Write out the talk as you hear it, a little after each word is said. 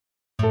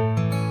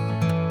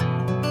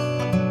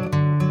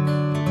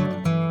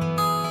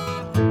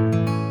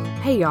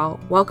Hey y'all,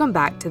 welcome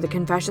back to the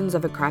Confessions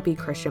of a Crappy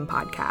Christian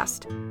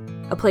podcast,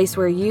 a place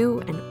where you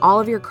and all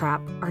of your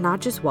crap are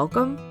not just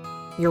welcome,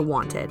 you're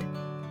wanted.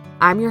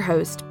 I'm your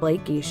host,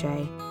 Blake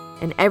Guichet,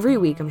 and every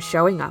week I'm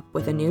showing up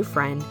with a new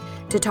friend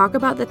to talk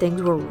about the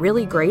things we're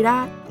really great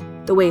at,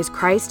 the ways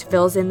Christ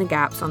fills in the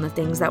gaps on the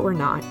things that we're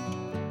not,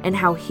 and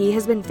how he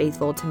has been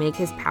faithful to make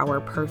his power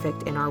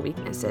perfect in our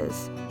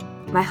weaknesses.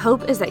 My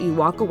hope is that you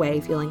walk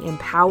away feeling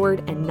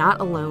empowered and not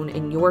alone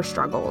in your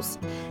struggles,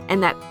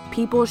 and that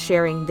people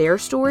sharing their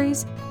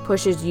stories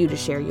pushes you to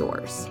share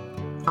yours.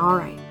 All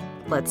right,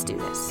 let's do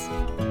this.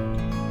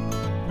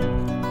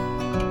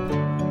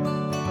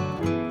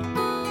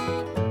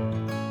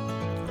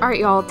 All right,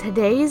 y'all,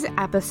 today's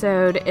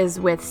episode is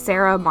with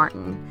Sarah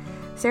Martin.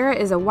 Sarah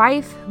is a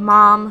wife,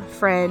 mom,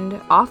 friend,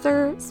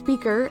 author,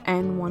 speaker,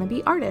 and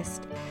wannabe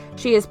artist.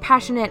 She is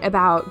passionate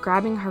about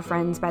grabbing her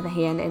friends by the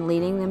hand and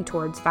leading them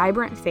towards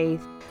vibrant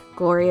faith,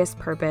 glorious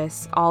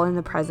purpose, all in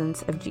the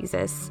presence of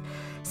Jesus.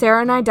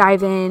 Sarah and I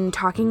dive in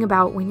talking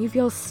about when you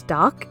feel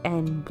stuck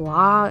and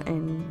blah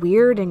and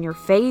weird in your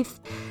faith,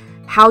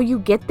 how you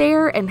get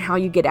there and how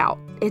you get out.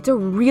 It's a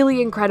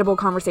really incredible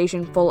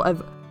conversation full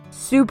of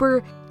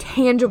super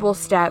tangible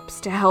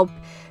steps to help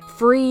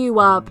free you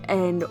up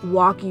and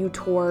walk you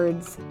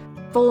towards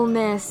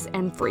fullness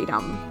and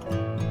freedom.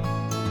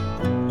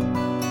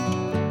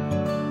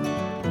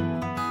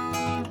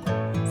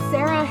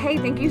 Sarah, hey,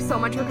 thank you so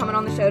much for coming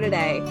on the show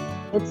today.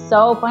 It's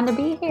so fun to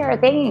be here.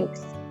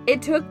 Thanks.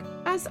 It took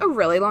us a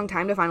really long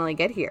time to finally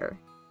get here.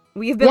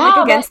 We've been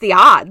against the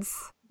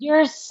odds.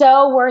 You're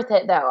so worth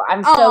it, though.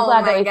 I'm so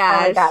glad that we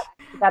finally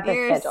got this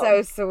You're scheduled.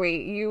 so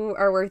sweet. You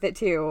are worth it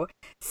too.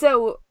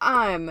 So,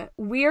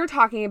 we're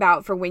talking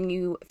about for when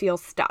you feel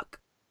stuck,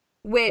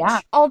 which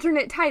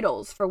alternate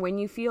titles for when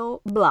you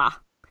feel blah,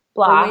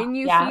 for when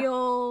you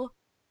feel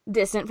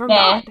distant from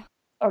God,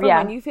 for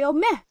when you feel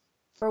meh,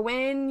 for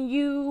when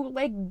you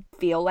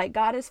feel like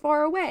God is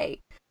far away.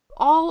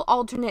 All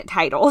alternate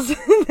titles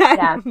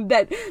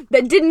that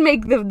didn't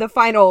make the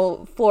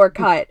final floor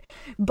cut.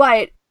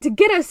 But to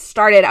get us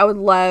started, I would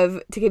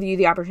love to give you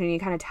the opportunity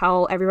to kind of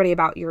tell everybody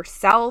about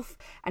yourself.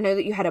 I know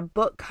that you had a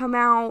book come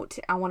out.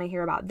 I want to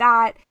hear about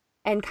that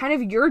and kind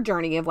of your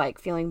journey of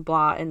feeling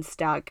blah and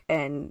stuck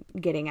and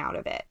getting out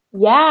of it.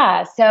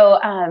 Yeah.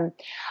 So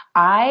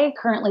I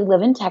currently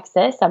live in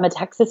Texas. I'm a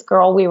Texas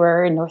girl. We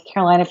were in North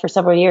Carolina for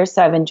several years,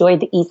 so I've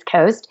enjoyed the East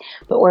Coast,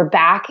 but we're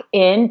back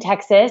in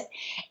Texas.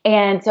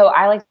 And so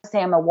I like to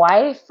say I'm a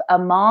wife, a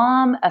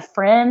mom, a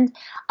friend.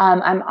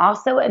 I'm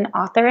also an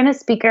author and a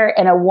speaker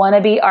and a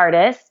wannabe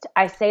artist.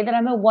 I say that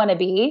I'm a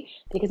wannabe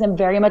because I'm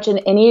very much an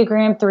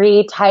Enneagram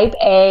 3 type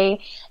A.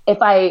 If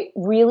I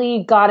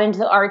really got into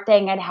the art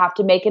thing, I'd have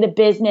to make it a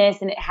business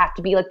and it'd have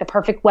to be the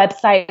perfect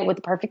website with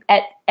the perfect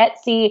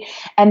Etsy.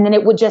 And then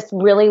it would just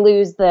really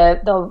lose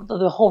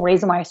the whole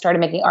reason why I started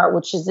making art,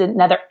 which is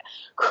another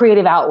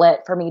creative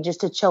outlet for me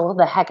just to chill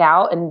the heck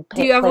out. And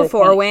do you have a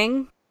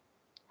 4-wing?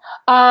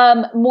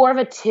 More of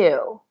a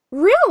 2.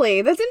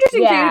 Really? That's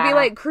interesting for you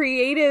to be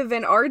creative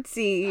and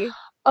artsy.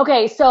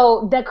 Okay,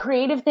 so the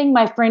creative thing,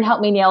 my friend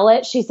helped me nail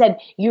it. She said,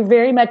 you're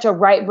very much a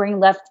right brain,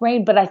 left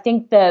brain, but I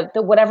think the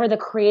whatever the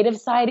creative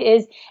side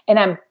is, and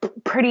I'm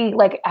pretty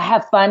I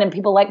have fun and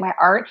people like my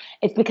art,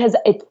 it's because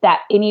it's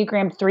that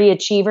Enneagram 3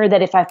 achiever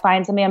that if I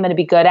find something I'm going to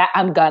be good at,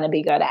 I'm going to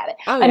be good at it.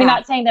 I mean,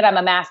 not saying that I'm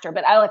a master,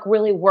 but I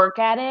really work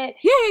at it.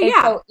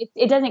 Yeah. So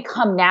it doesn't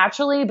come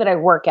naturally, but I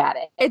work at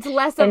it. It's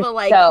less of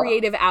a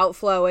creative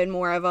outflow and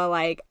more of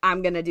a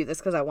I'm going to do this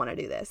because I want to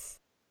do this.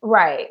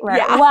 Right.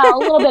 Yeah. Well, a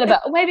little bit of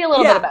both. Maybe a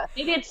little bit of both.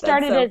 Maybe it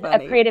started as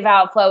a creative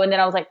outflow, and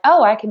then I was like,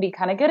 oh, I can be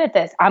kind of good at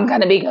this. I'm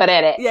going to be good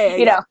at it.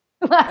 Yeah.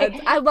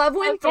 I love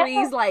when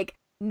 3s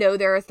know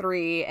they're a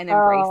 3 and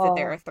embrace that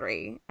they're a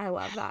 3. I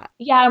love that.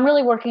 Yeah, I'm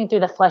really working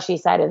through the fleshy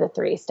side of the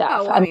 3 stuff.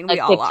 Oh, well, I mean, we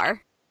all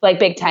are.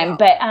 Big time.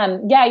 But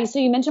so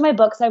you mentioned my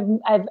books.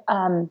 I've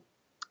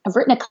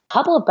written a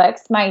couple of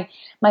books. My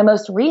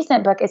most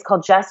recent book is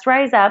called Just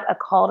Rise Up, A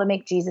Call to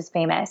Make Jesus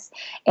Famous.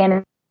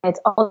 And it's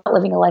all about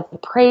living a life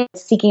of praise,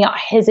 seeking out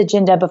his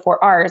agenda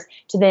before ours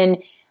to then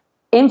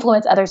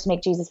influence others to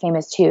make Jesus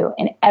famous too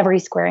in every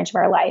square inch of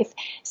our life.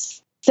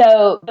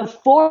 So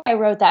before I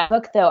wrote that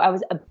book, though, I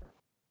was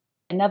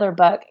another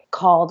book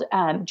called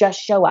Just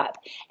Show Up.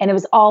 And it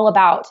was all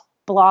about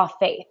blah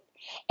faith.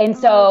 And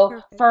so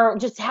for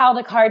just how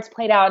the cards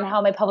played out and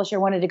how my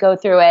publisher wanted to go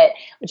through it,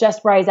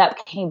 Just Rise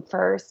Up came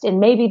first. And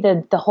maybe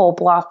the whole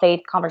blah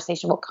faith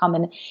conversation will come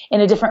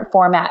in a different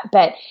format.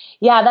 But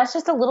yeah, that's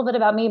just a little bit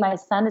about me. My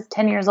son is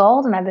 10 years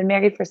old and I've been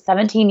married for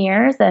 17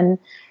 years. And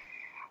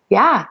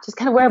yeah, just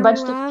kind of wear a bunch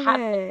of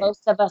hats that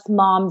most of us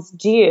moms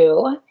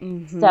do.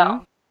 Mm-hmm.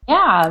 So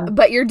yeah.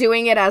 But you're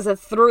doing it as a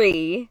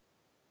 3.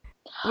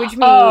 Which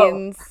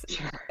means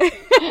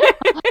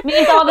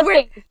means all the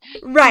things.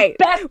 Right.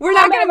 We're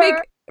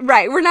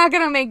not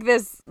gonna make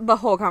this the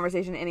whole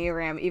conversation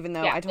Enneagram, even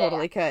though I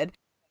totally could.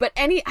 But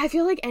I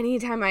feel like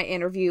anytime I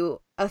interview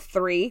a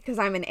 3, because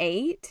I'm an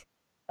 8,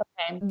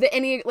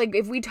 like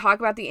if we talk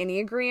about the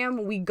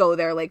Enneagram, we go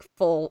there like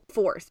full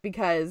force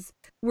because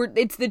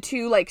it's the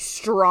two like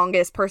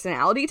strongest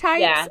personality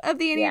types of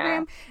the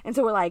Enneagram. And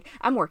so we're like,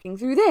 I'm working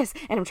through this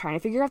and I'm trying to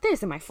figure out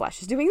this and my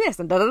flesh is doing this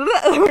and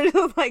we're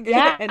just like,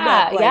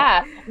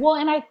 Well,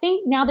 and I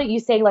think now that you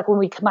say like when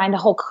we combine the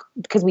whole,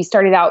 because we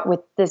started out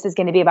with this is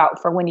going to be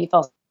about for when you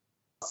feel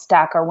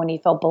stuck or when you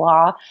feel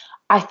blah.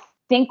 I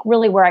think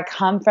really where I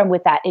come from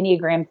with that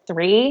Enneagram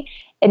 3,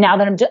 and now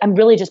that I'm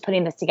really just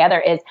putting this together,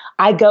 is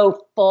I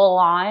go full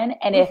on,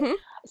 and if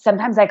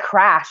sometimes I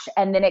crash,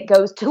 and then it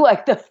goes to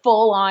like the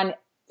full on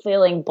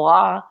feeling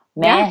blah,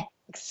 meh,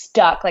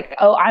 stuck. Like,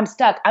 oh, I'm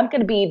stuck. I'm going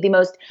to be the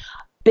most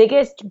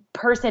biggest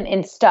person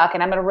in stuck,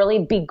 and I'm going to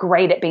really be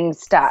great at being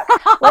stuck.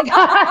 like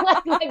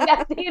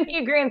that's the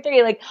Enneagram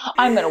 3. Like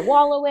I'm going to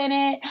wallow in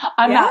it.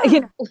 I'm not,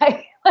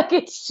 like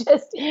it's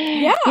just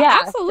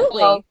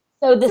absolutely.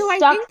 So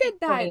I think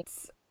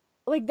that's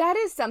like that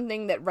is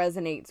something that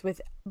resonates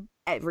with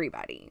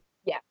everybody.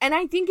 Yeah. And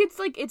I think it's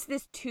like it's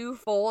this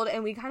twofold,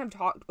 and we kind of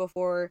talked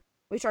before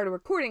we started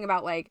recording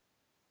about like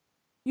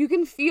you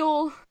can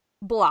feel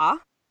blah.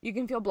 You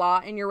can feel blah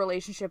in your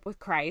relationship with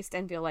Christ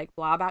and feel like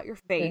blah about your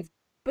faith.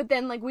 But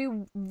then like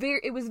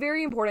it was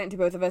very important to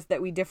both of us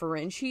that we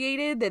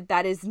differentiated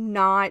that is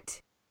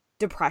not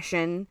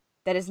depression.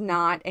 That is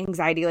not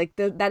anxiety. Like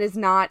that is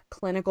not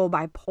clinical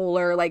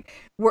bipolar. Like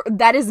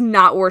that is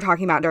not what we're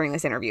talking about during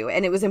this interview.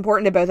 And it was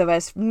important to both of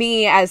us,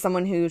 me as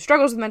someone who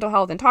struggles with mental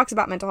health and talks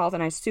about mental health.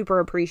 And I super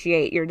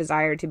appreciate your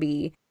desire to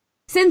be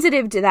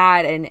sensitive to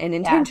that and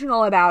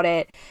intentional about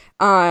it.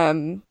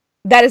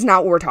 That is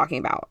not what we're talking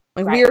about.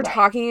 Like we are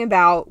talking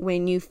about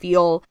when you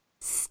feel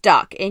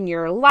stuck in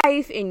your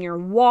life, in your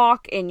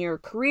walk, in your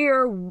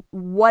career,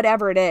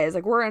 whatever it is.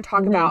 Like we're going to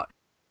talk about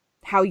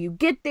how you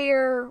get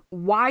there,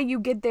 why you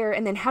get there,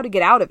 and then how to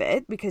get out of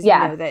it, because you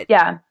know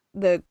that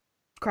the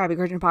Crappy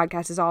Christian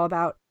podcast is all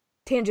about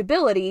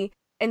tangibility.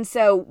 And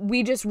so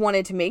we just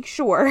wanted to make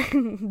sure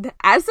that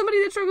as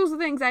somebody that struggles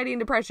with anxiety and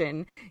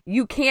depression,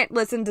 you can't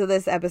listen to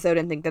this episode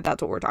and think that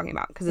that's what we're talking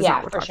about, because it's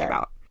not what we're talking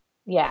about.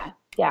 Yeah.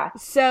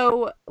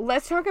 So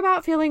let's just talk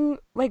about feeling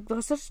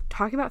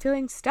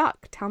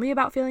stuck. Tell me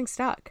about feeling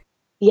stuck.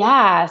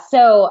 Yeah.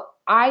 So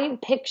I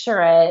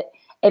picture it,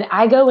 and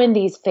I go in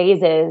these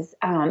phases.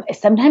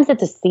 Sometimes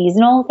it's a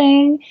seasonal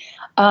thing.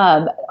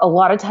 A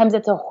lot of times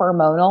it's a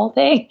hormonal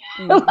thing.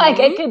 Like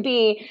it could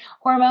be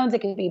hormones, it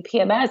could be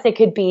PMS, it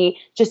could be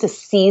just a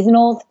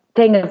seasonal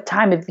thing of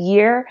time of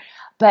year.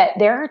 But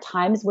there are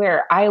times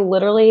where I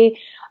literally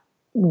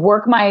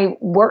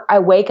I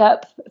wake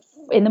up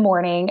in the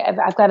morning.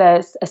 I've got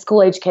a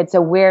school age kid,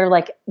 so we're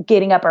like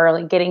getting up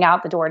early, getting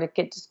out the door to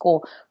get to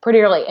school pretty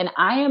early. And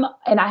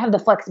I have the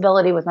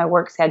flexibility with my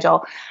work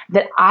schedule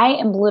that I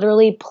am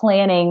literally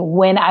planning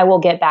when I will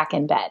get back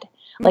in bed,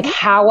 like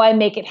how I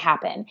make it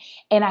happen.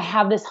 And I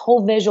have this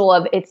whole visual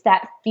of it's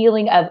that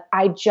feeling of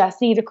I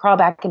just need to crawl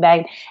back in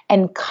bed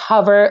and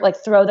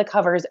throw the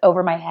covers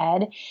over my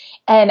head.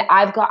 And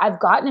I've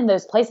gotten in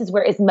those places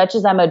where, as much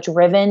as I'm a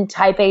driven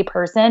type A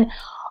person,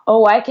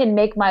 I can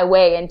make my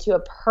way into a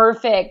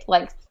perfect,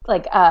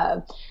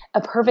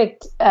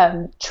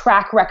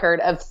 track record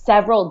of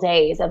several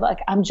days of like,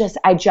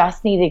 I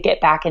just need to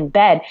get back in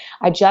bed.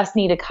 I just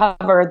need to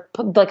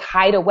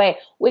hide away.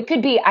 I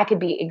could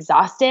be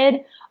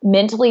exhausted,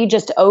 mentally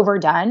just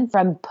overdone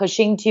from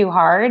pushing too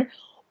hard,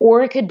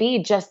 or it could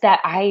be just that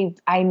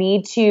I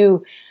need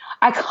to,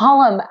 I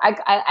call them,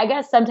 I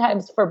guess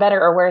sometimes for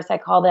better or worse, I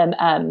call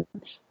them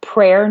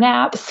prayer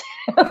naps.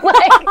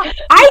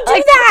 I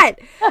do that.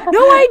 No,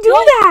 I do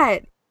that.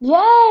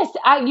 Yes.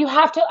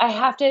 I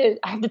have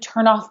to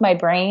turn off my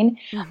brain.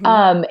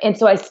 And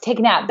so I take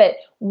a nap, but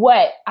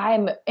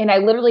I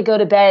literally go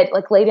to bed,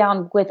 like lay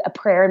down with a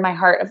prayer in my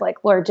heart of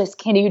like, Lord,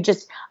 can you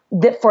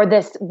for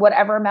this,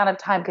 whatever amount of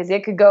time, because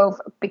it could go,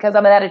 because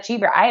I'm that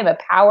achiever. I am a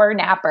power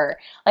napper.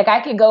 Like I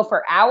could go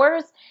for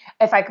hours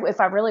if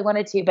I really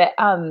wanted to, but,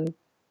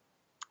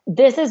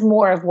 this is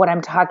more of what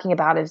I'm talking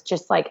about, is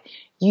just like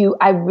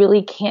I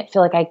really can't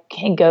feel like I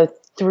can go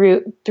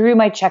through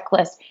my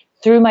checklist,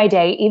 through my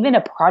day, even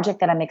a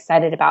project that I'm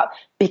excited about,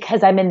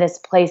 because I'm in this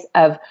place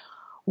of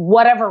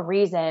whatever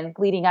reason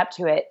leading up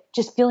to it,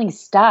 just feeling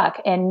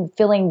stuck and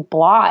feeling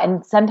blah.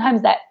 And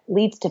sometimes that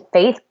leads to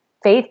faith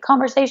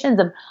conversations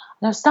of,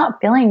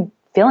 stop feeling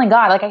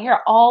God. Like I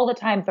hear all the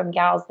time from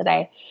gals that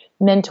I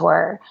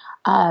mentor.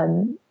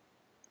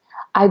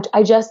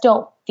 I just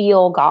don't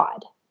feel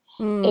God.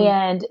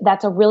 And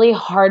that's a really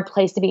hard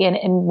place to be in.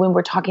 And when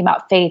we're talking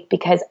about faith,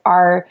 because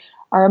our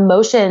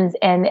emotions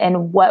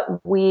and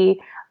what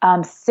we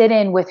sit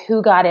in with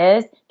who God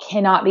is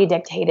cannot be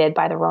dictated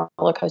by the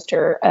roller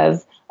coaster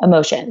of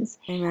emotions.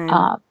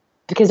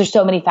 Because there's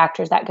so many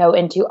factors that go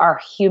into our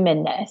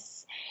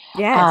humanness.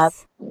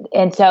 Yes.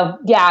 And so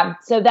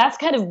that's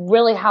kind of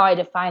really how I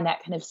define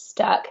that kind of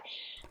stuck,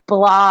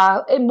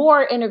 blah, and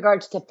more in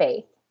regards to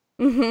faith.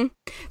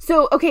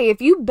 So, okay,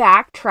 if you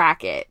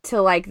backtrack it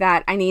to like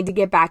that, I need to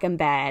get back in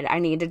bed, I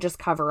need to just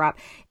cover up.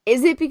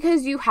 Is it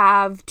because you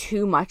have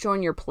too much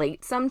on your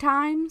plate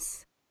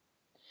sometimes?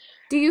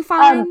 Do you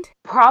find?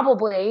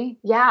 Probably.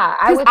 Yeah.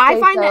 I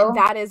find so.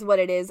 that is what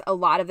it is a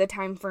lot of the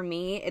time for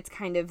me. It's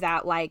kind of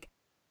that like,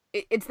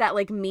 it's that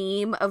like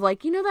meme of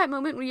like, you know, that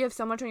moment where you have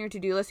so much on your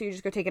to-do list so you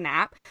just go take a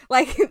nap,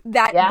 like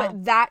that. Yeah.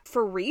 But that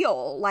for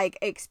real, like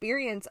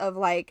experience of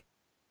like,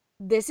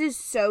 this is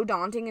so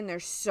daunting and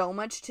there's so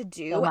much to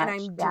do and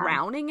I'm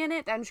drowning in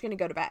it that I'm just gonna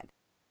go to bed.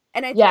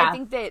 And I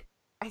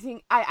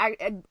think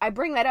I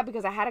bring that up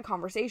because I had a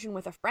conversation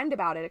with a friend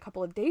about it a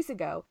couple of days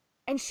ago,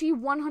 and she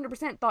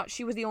 100% thought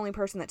she was the only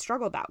person that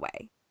struggled that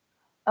way.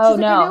 Oh, like,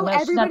 no.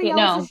 Everybody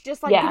else is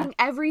just like getting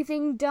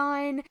everything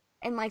done,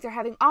 and like they're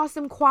having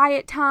awesome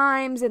quiet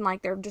times, and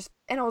like they're just,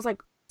 and I was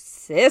like,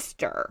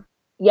 sister.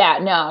 Yeah,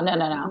 no.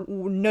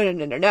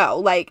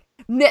 Like,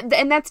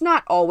 and that's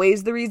not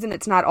always the reason.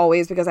 It's not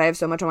always because I have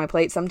so much on my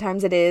plate.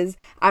 Sometimes it is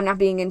I'm not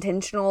being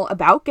intentional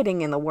about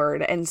getting in the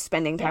Word and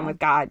spending time with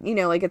God. You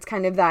know, like it's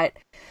kind of that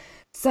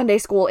Sunday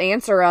school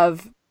answer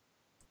of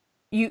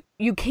you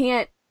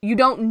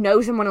don't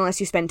know someone unless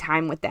you spend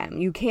time with them.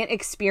 You can't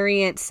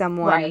experience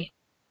someone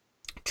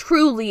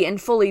truly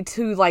and fully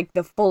to like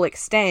the full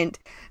extent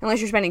unless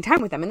you're spending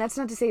time with them. And that's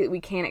not to say that we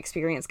can't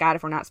experience God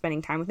if we're not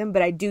spending time with him,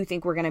 but I do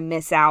think we're going to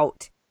miss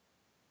out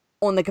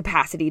on the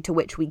capacity to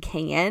which we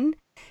can.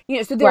 You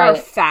know, so there are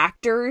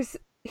factors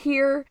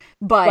here,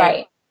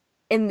 but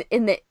in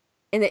the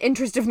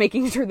interest of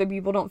making sure that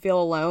people don't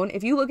feel alone,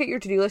 if you look at your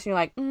to-do list and you're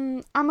like,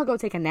 I'm gonna go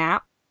take a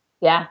nap.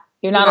 Yeah.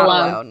 You're not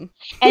alone.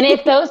 And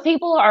if those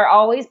people are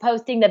always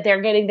posting that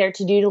they're getting their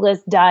to-do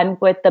list done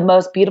with the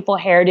most beautiful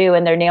hairdo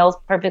and their nails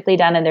perfectly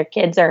done and their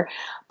kids are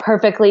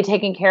perfectly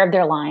taken care of,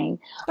 they're lying.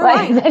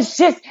 That's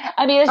just,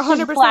 I mean, it's 100%.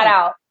 Just flat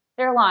out.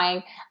 They're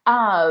lying.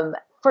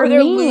 Or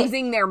they're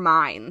losing their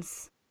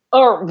minds.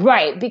 Or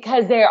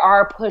because they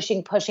are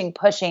pushing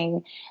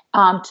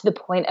to the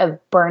point of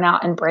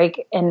burnout and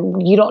break. And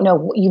we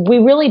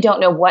really don't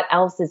know what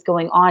else is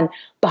going on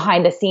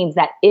behind the scenes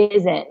that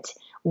isn't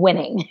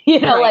winning,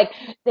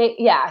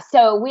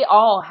 so we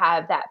all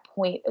have that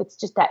point. It's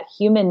just that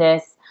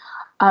humanness.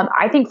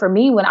 I think for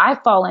me, when I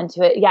fall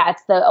into it,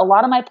 it's a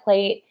lot on my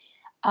plate.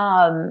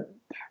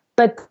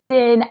 But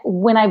then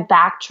when I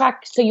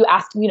backtrack, so you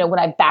asked, when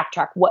I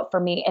backtrack, what for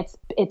me,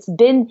 it's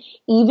been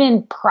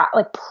even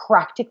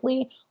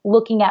practically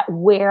looking at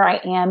where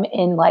I am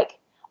in, like,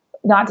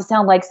 not to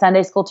sound like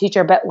Sunday school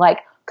teacher, but like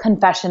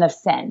confession of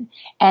sin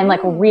and like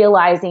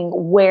realizing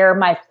where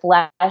my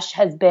flesh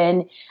has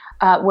been,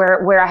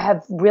 where I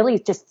have really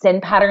just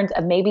sin patterns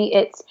of maybe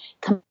it's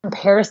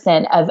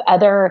comparison of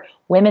other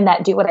women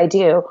that do what I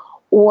do,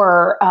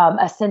 or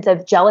a sense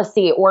of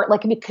jealousy, or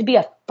like it could be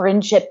a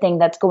friendship thing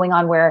that's going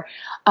on where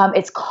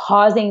it's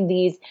causing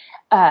these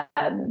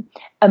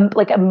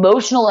like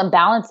emotional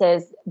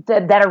imbalances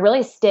that are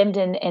really stemmed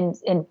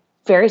in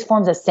various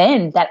forms of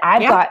sin that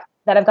I've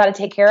got to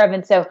take care of.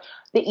 And so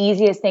the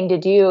easiest thing to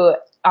do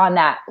on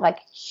that like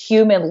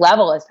human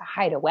level is to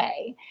hide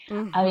away.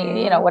 Mm-hmm. I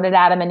mean, what did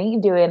Adam and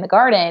Eve do in the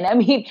garden? I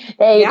mean,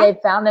 they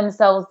found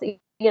themselves, they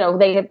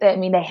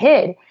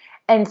hid.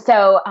 And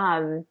so,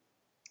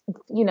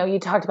 you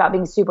talked about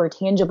being super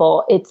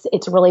tangible.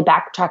 It's really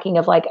backtracking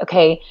of like,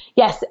 okay,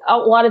 yes, a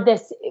lot of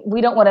this, we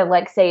don't want to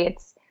like say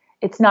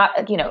it's not,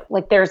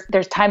 like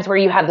there's times where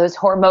you have those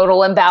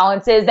hormonal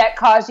imbalances that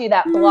cause you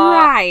that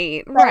block.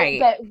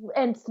 Right.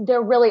 And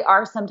there really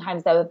are some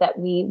times though that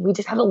we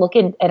just have to look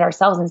at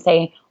ourselves and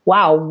say,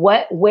 wow,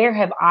 where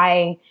have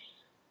I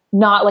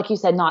not, like you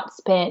said, not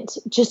spent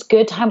just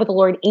good time with the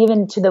Lord,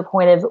 even to the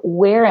point of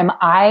where am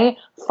I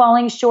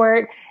falling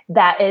short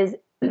that is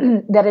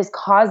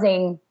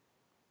causing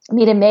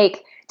me to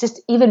make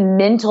just even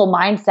mental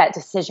mindset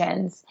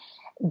decisions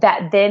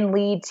that then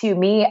lead to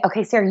me,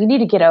 okay, Sarah, you need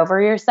to get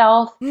over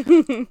yourself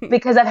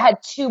because I've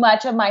had too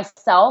much of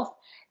myself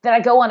that I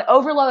go on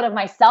overload of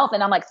myself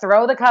and I'm like,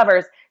 throw the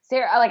covers.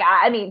 Sarah, like,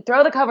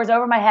 throw the covers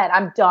over my head.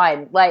 I'm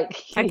done.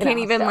 Like, I can't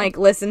even like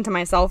listen to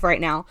myself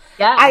right now.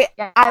 Yeah.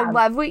 I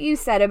love what you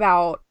said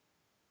about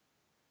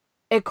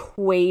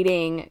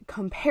equating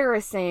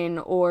comparison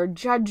or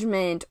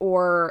judgment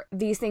or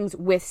these things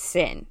with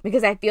sin,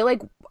 because I feel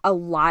like a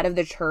lot of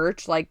the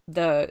church, like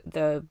the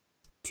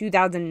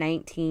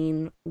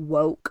 2019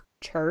 woke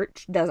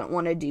church, doesn't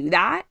want to do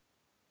that.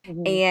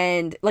 Mm-hmm.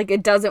 And like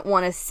it doesn't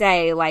want to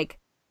say like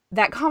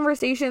that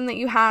conversation that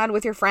you had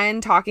with your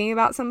friend talking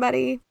about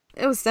somebody,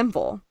 it was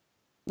simple,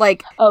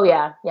 like, oh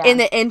yeah in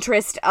the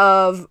interest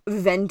of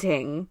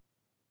venting,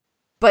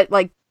 but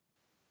like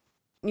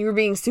you were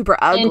being super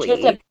ugly.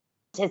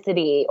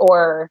 Authenticity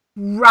or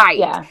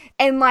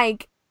and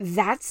like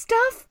that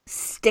stuff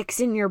sticks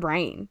in your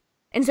brain.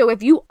 And so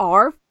if you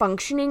are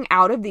functioning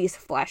out of these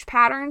flesh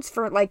patterns,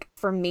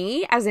 for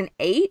me as an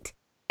 8,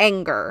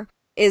 anger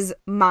is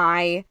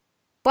my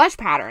flesh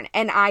pattern,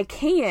 and I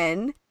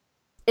can,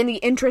 in the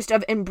interest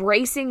of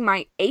embracing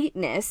my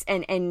 8-ness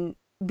and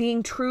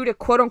being true to,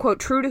 quote unquote,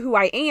 true to who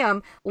I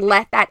am,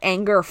 let that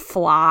anger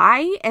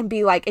fly and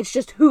be like, it's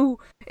who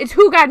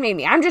God made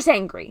me. I'm just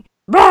angry.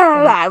 Blah,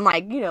 blah, blah. I'm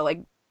like,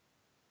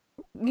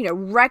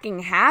 wrecking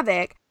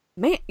havoc.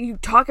 Man, you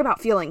talk about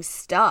feeling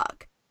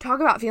stuck. talk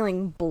about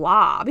feeling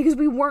blah, because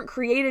we weren't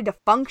created to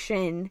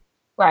function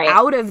right.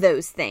 out of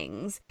those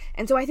things.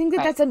 And so I think that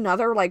Right. that's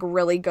another like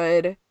really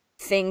good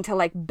thing to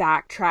like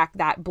backtrack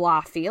that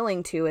blah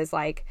feeling to, is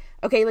like,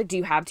 okay, like, do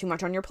you have too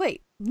much on your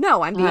plate?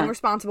 No, I'm being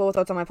responsible with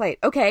what's on my plate.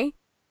 Okay.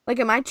 Like,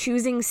 am I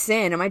choosing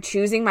sin? Am I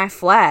choosing my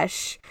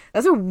flesh?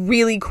 That's a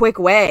really quick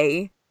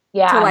way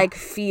to like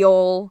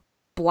feel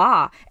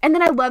blah. And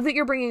then I love that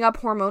you're bringing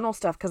up hormonal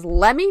stuff, because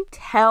let me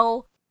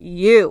tell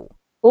you,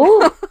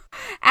 Ooh.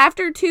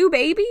 after 2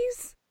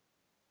 babies,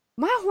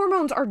 my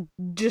hormones are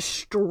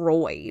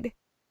destroyed.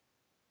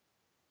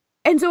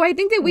 And so I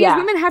think that we as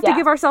women have to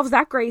give ourselves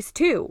that grace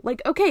too.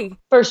 Like, okay,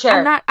 for sure.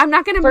 I'm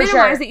not going to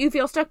minimize that you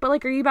feel stuck, but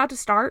like, are you about to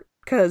start?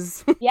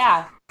 Because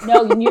yeah,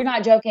 no, you're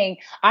not joking.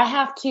 I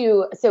have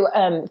to. So,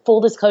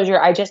 full disclosure,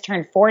 I just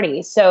turned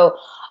 40. So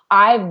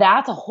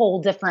that's a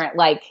whole different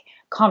like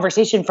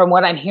conversation from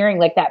what I'm hearing,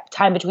 like that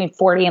time between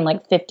 40 and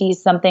like 50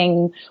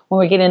 something, when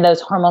we get into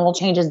those hormonal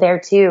changes there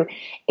too.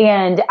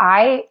 And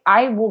I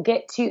will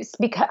get to,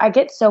 because I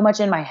get so much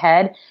in my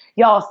head,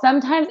 y'all.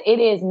 Sometimes it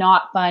is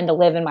not fun to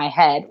live in my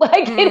head.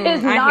 Like it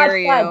is not I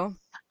hear fun. you.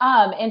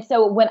 And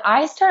so when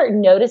I start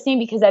noticing,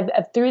 because I've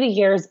through the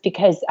years,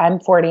 because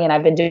I'm 40 and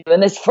I've been doing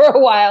this for a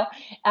while,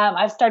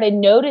 I've started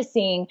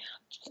noticing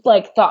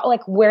like thought,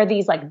 like where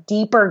these like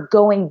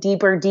going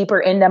deeper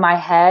into my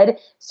head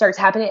starts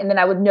happening. And then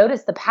I would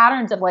notice the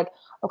patterns of like,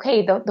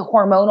 okay, the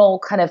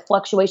hormonal kind of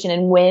fluctuation.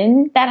 And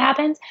when that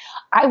happens,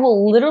 I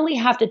will literally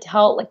have to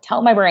tell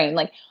my brain,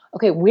 like,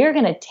 okay, we're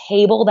going to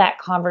table that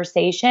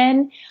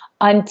conversation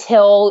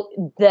until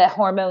the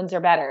hormones are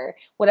better,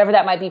 whatever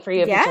that might be for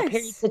you, if it's a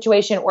period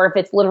situation or if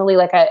it's literally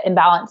like an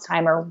imbalance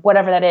time or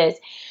whatever that is.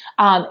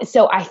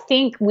 So I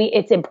think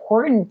it's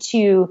important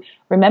to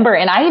remember.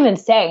 And I even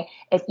say,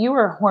 if you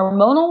were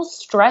hormonal,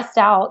 stressed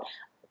out,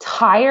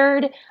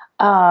 tired,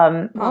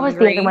 what was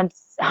the other one?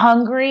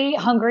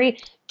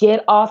 Hungry,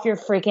 get off your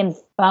freaking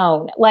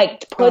phone.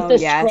 Like put the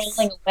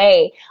scrolling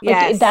away.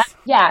 Like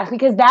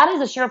because that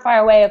is a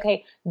surefire way.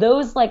 Okay.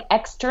 Those like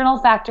external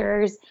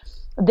factors,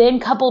 then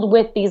coupled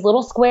with these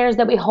little squares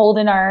that we hold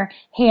in our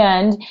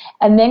hand,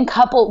 and then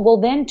will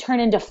then turn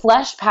into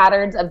flesh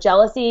patterns of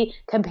jealousy,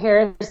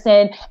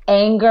 comparison,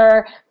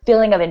 anger,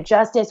 feeling of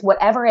injustice,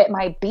 whatever it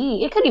might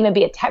be. It could even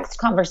be a text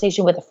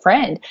conversation with a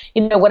friend,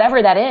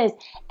 whatever that is.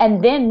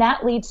 And then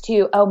that leads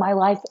to, oh, my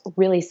life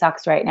really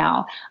sucks right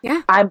now.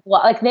 Yeah.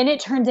 Then it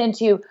turns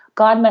into,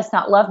 God must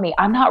not love me.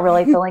 I'm not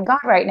really feeling God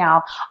right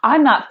now.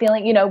 I'm not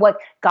feeling, what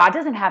God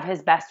doesn't have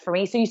his best for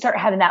me. So you start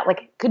having that,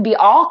 like, could be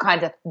all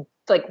kinds of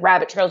like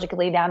rabbit trails you could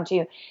lead down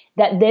to,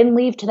 that then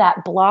lead to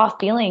that blah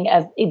feeling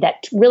of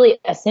that really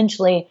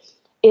essentially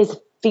is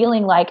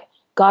feeling like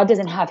God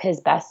doesn't have his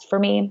best for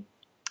me,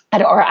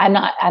 or I'm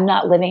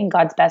not living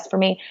God's best for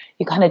me.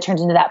 You kind of turns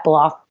into that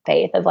blah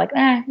faith of like,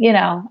 I'm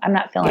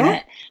not feeling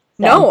it.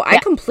 So, I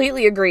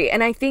completely agree.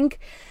 And I think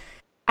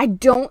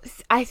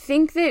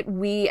that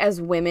we as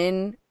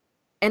women,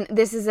 and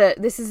this is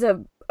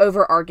a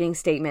overarching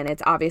statement.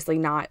 It's obviously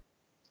not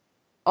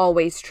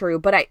always true,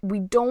 but we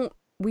don't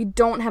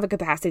have a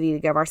capacity to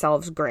give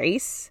ourselves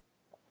grace.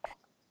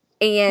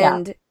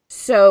 And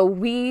so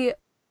we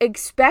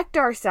expect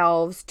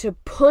ourselves to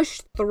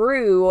push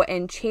through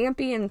and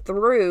champion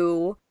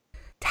through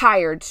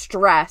tired,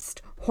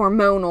 stressed,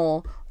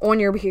 hormonal,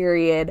 on your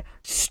period,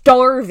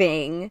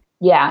 starving.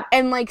 Yeah.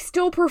 And like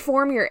still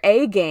perform your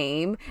A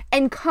game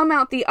and come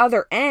out the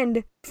other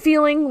end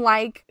feeling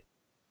like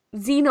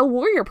Xena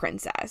warrior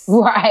princess.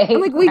 Right. And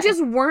like we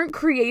just weren't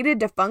created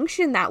to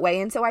function that way.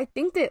 And so I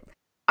think that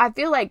I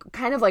feel like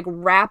kind of like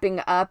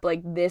wrapping up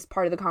like this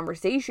part of the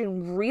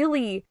conversation,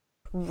 really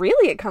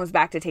it comes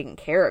back to taking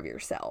care of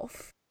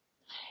yourself.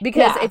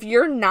 Because if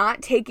you're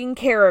not taking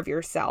care of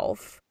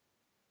yourself,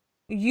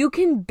 you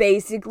can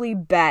basically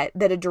bet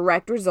that a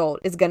direct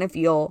result is going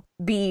to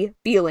be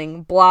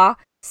feeling blah,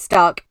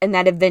 stuck, and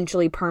that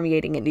eventually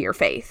permeating into your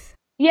faith.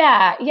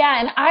 Yeah.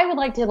 And I would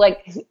like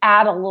to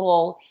add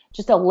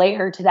just a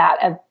layer to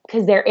that,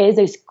 because there is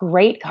this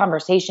great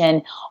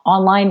conversation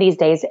online these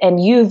days,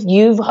 and you've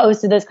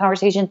hosted those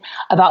conversations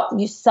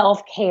about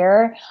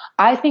self-care.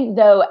 I think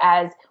though,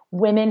 as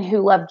women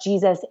who love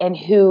Jesus and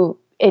who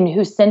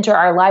center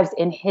our lives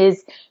in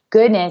his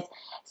goodness,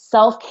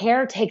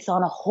 self-care takes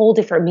on a whole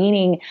different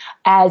meaning,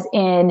 as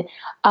in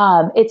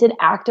it's an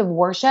act of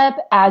worship,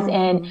 as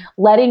in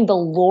letting the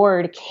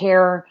Lord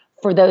care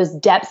for those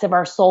depths of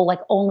our soul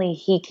like only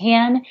he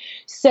can.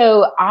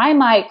 So I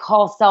might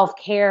call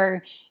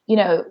self-care,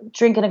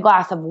 drinking a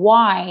glass of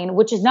wine,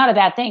 which is not a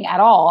bad thing at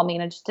all. I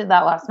mean, I just did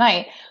that last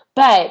night.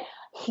 But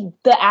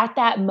at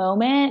that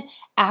moment,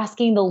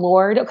 asking the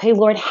Lord, okay,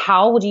 Lord,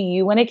 how do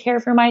you want to care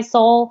for my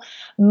soul?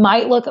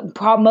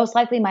 Most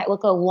likely might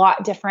look a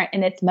lot different,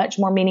 and it's much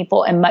more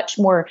meaningful and much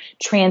more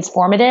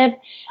transformative.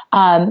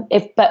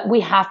 But we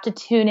have to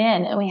tune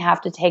in and we have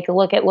to take a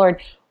look at,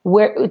 Lord,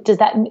 where does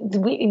that,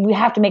 we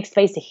have to make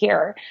space to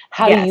hear,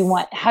 how do you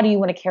want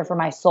to care for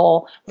my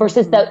soul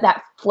versus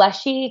that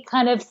fleshy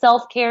kind of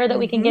self-care that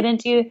we can get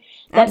into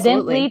that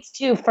then leads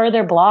to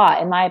further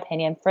blah, in my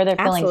opinion, further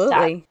feeling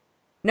stuck.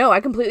 No,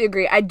 I completely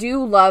agree. I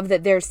do love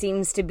that there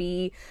seems to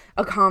be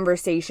a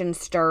conversation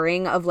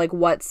stirring of like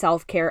what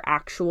self-care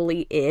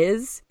actually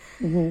is.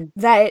 Mm-hmm.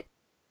 That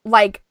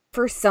like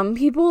for some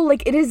people,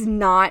 like it is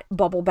not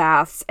bubble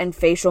baths and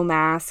facial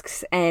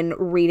masks and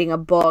reading a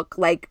book.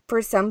 Like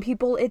for some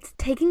people, it's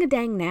taking a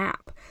dang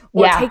nap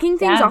or taking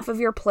things off of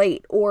your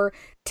plate or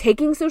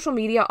taking social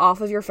media off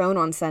of your phone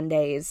on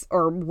Sundays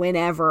or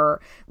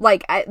whenever.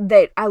 Like I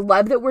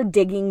love that we're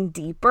digging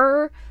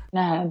deeper.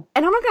 Uh-huh.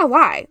 And I'm not gonna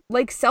lie,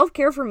 like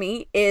self-care for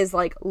me is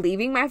like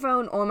leaving my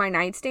phone on my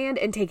nightstand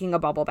and taking a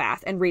bubble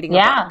bath and reading a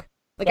book.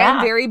 Like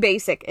I'm very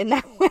basic in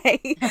that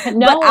way.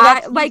 No,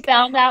 but you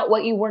found out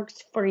what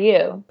works for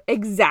you.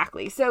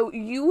 Exactly. So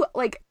you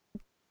like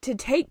to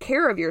take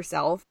care of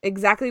yourself,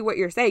 exactly what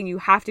you're saying, you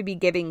have to be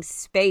giving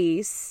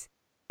space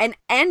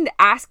and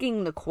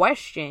asking the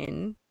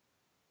question,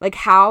 like,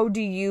 how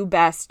do you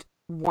best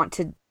want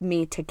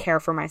me to care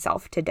for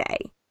myself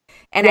today?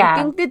 And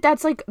I think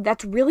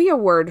that's really a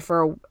word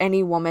for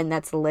any woman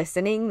that's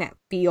listening that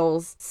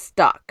feels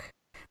stuck.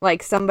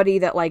 Like somebody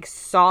that like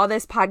saw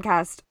this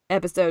podcast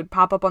episode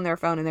pop up on their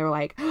phone and they were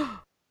like,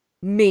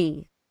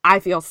 me, I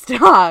feel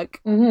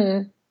stuck.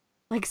 Mm-hmm.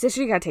 Like,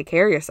 sister, you gotta take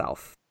care of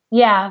yourself.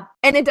 Yeah.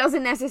 And it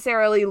doesn't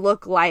necessarily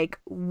look like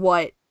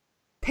what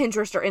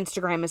Pinterest or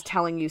Instagram is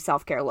telling you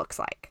self-care looks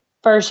like.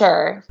 For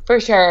sure.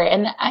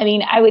 And I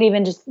mean, I would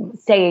even just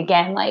say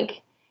again,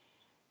 like,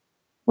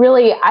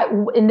 really,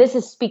 and this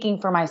is speaking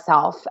for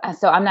myself,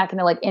 so I'm not going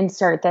to like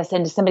insert this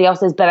into somebody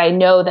else's, but I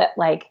know that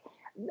like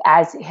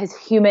as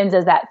humans,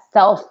 as that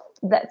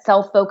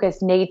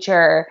self-focused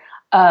nature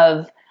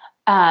of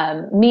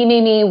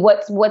me,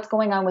 what's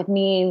going on with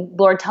me,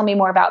 Lord, tell me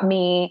more about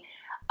me.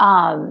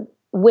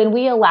 When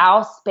we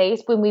allow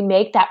space, when we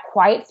make that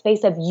quiet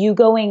space of you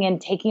going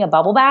and taking a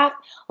bubble bath,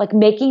 like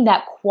making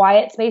that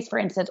quiet space, for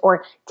instance,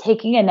 or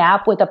taking a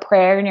nap with a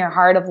prayer in your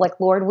heart of like,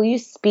 Lord, will you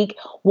speak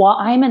while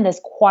I'm in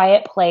this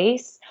quiet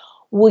place?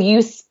 Will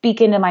you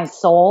speak into my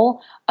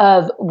soul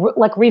of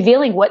like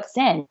revealing what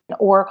sin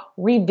or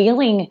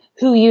revealing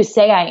who you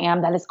say I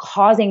am that is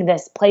causing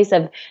this place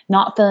of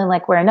not feeling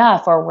like we're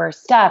enough or we're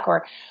stuck?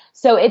 Or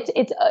so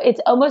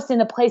it's almost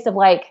in a place of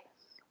like,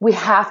 we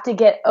have to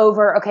get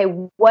over, okay,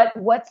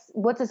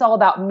 what's this all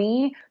about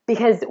me?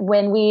 Because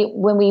when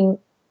we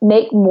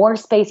make more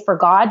space for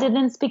God to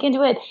then speak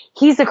into it,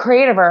 He's the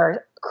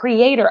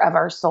creator of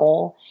our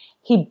soul.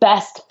 He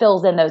best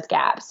fills in those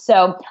gaps.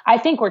 So I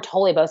think we're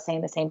totally both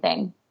saying the same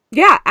thing.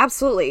 Yeah,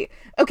 absolutely.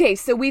 Okay,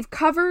 so we've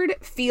covered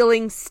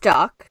feeling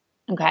stuck.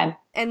 Okay.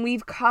 And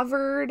we've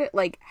covered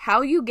like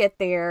how you get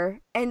there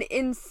and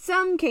in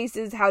some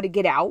cases how to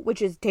get out,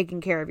 which is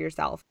taking care of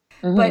yourself.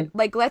 Mm-hmm. But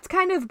like let's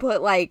kind of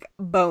put like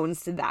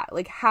bones to that.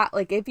 Like how,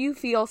 like if you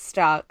feel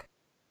stuck,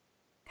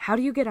 how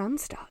do you get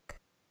unstuck?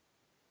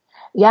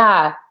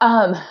 Yeah.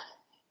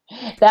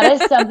 That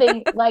is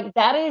something like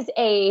that is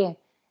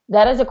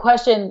a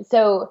question.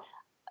 So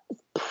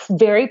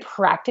very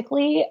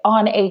practically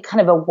on a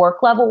kind of a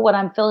work level, when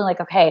I'm feeling like,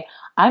 okay,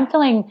 I'm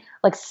feeling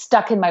like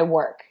stuck in my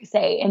work,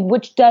 say, and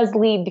which does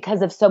lead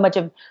because of so much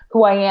of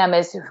who I am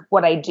is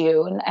what I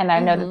do. And I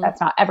know that that's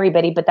not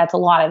everybody, but that's a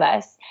lot of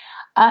us.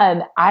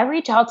 I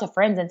reach out to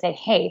friends and say,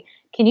 hey,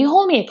 can you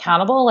hold me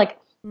accountable? Like,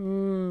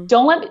 I'm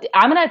going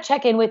to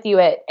check in with you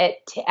at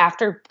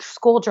after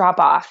school drop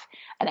off,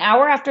 an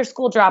hour after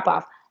school drop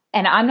off.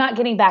 And I'm not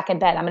getting back in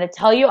bed. I'm going to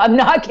tell you I'm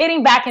not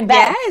getting back in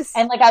bed. Yes.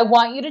 And like, I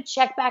want you to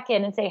check back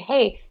in and say,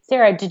 hey,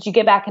 Sarah, did you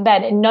get back in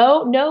bed? And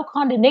no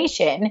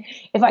condemnation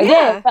if I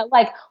did, but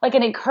like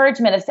an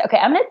encouragement of, okay,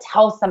 I'm going to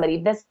tell somebody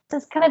this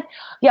is kind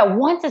of,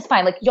 once is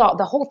fine. Like y'all,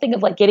 the whole thing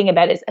of like getting in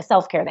bed is a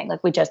self-care thing.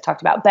 Like we just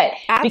talked about, but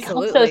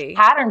because those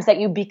patterns that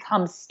you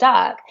become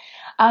stuck,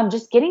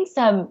 just getting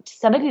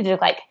somebody to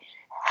like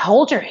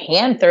hold your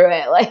hand through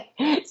it. Like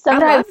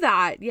sometimes, I love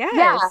that. Yes.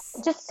 Yeah.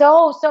 Just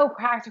so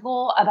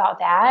practical about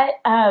that.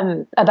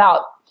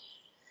 About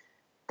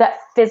that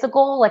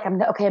physical, like I'm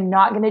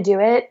not going to do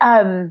it.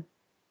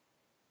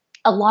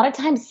 A lot of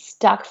times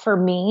stuck for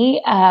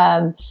me,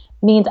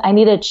 means I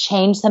need to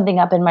change something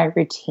up in my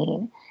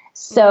routine.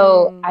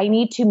 So I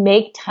need to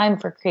make time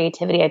for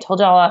creativity. I told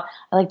y'all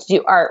I like to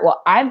do art.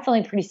 Well, I'm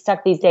feeling pretty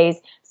stuck these days.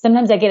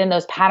 Sometimes I get in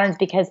those patterns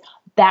because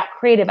that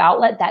creative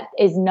outlet that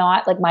is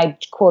not like my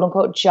quote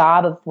unquote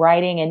job of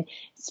writing and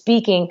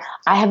speaking,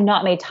 I have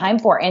not made time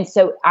for. And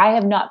so I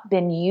have not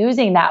been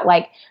using that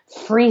like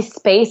free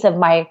space of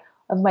my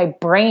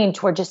brain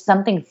toward just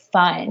something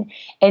fun.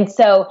 And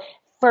so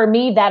for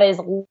me, that is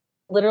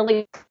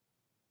literally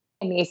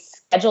me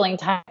scheduling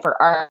time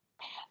for art.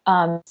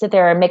 Sit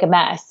there and make a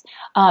mess.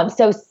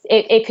 So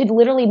it could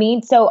literally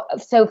mean, so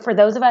for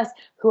those of us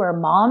who are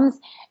moms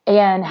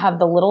and have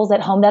the littles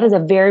at home, that is a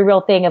very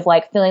real thing of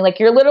like feeling like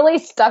you're literally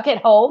stuck at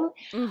home.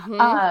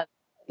 Mm-hmm.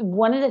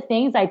 One of the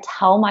things I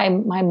tell my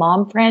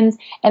mom friends,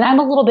 and I'm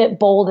a little bit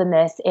bold in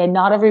this, and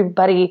not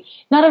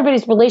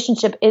everybody's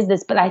relationship is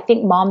this, but I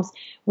think moms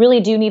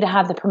really do need to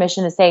have the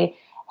permission to say,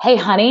 hey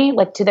honey,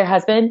 like to their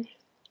husband,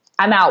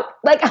 I'm out.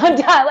 Like I'm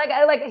done.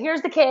 Like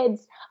here's the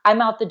kids.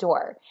 I'm out the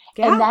door.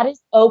 Yeah. And that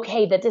is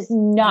okay. That does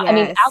not, I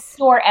mean, Yes.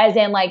 outdoor as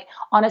in like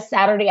on a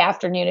Saturday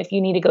afternoon, if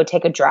you need to go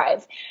take a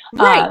drive.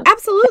 Right.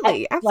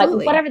 Absolutely. Like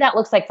Absolutely. whatever that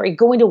looks like for you,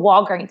 going to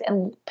Walgreens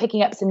and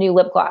picking up some new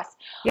lip gloss.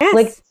 Yes.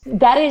 Like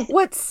that is,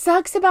 What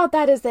sucks about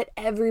that is that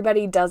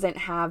everybody doesn't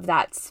have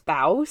that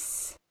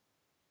spouse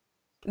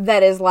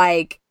that is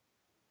like,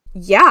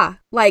 yeah,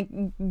 like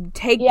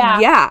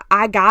yeah,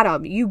 I got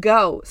them. You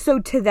go. So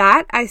to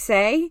that, I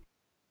say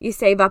you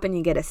save up and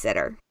you get a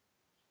sitter.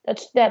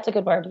 that's a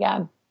good word.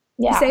 Yeah.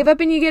 You save up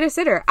and you get a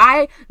sitter.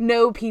 I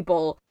know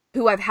people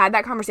who I've had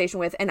that conversation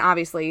with and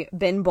obviously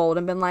been bold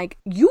and been like,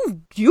 you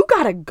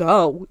gotta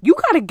go. You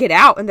gotta get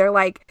out. And they're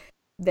like,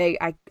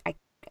 I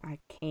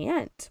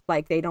can't.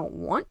 Like, they don't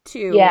want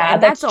to. Yeah,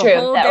 and that's that's true. a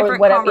whole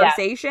different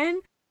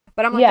conversation.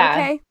 But I'm like,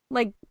 okay,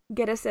 like,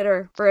 get a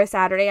sitter for a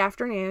Saturday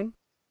afternoon.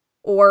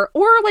 Or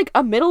like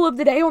a middle of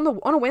the day on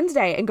a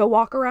Wednesday and go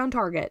walk around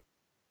Target.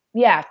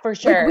 Yeah, for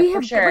sure. Like, we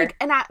have, for sure. like,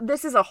 and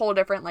this is a whole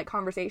different like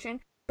conversation.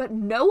 But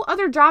no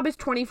other job is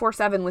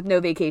 24/7 with no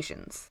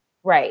vacations.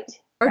 Right.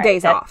 Or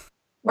days off.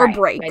 Or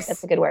breaks. Right.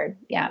 That's a good word.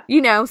 Yeah.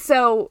 You know,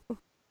 so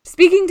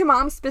speaking to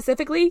moms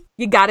specifically,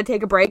 you got to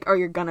take a break or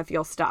you're going to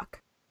feel stuck.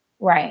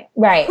 Right.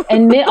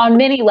 And on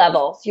many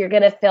levels, you're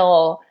going to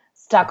feel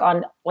stuck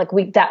on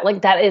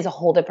that is a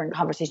whole different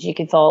conversation. You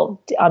can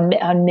feel on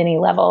many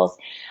levels.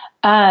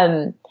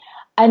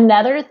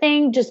 Another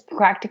thing just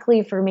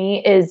practically for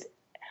me is,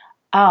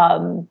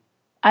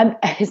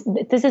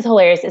 this is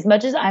hilarious. As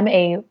much as I'm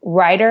a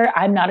writer,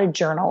 I'm not a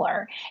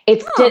journaler.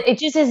 It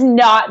just has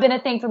not been a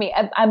thing for me.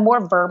 I'm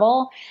more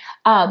verbal.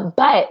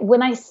 But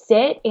when I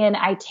sit and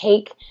I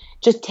take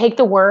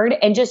the word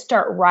and just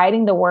start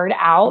writing the word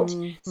out.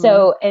 Mm-hmm.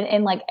 So,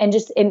 and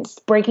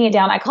just breaking it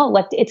down,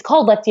 it's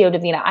called Lectio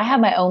Divina. I have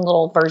my own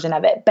little version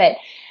of it, but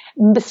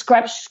the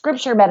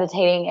scripture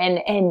meditating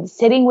and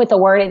sitting with the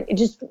word and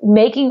just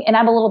making, and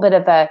I'm a little bit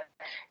of a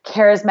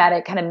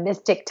charismatic kind of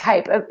mystic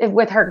type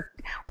with her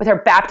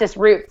Baptist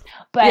roots,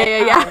 but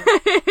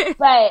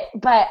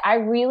but I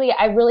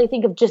really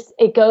think of just,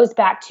 it goes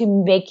back to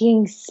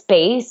making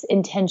space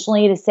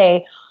intentionally to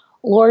say,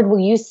 Lord, will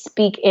you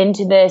speak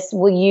into this?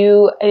 Will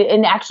you,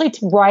 and actually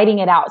writing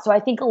it out. So I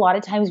think a lot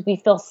of times we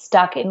feel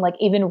stuck in like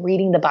even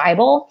reading the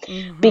Bible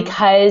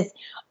because,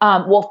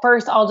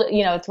 first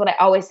it's what I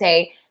always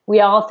say. We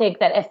all think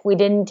that if we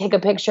didn't take a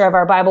picture of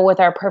our Bible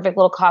with our perfect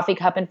little coffee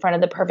cup in front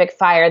of the perfect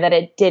fire, that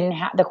it didn't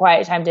the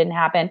quiet time didn't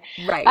happen.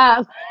 Right.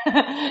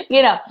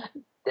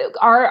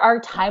 Our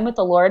time with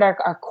the Lord,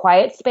 our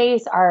quiet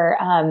space, our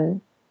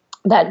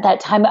that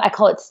time, I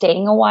call it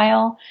staying a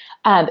while,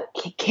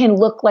 can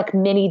look like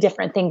many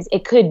different things.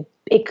 It could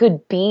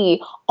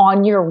be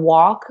on your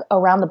walk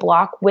around the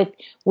block with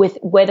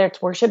whether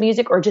it's worship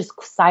music or just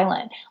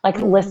silent,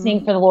 like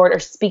listening for the Lord or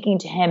speaking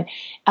to him.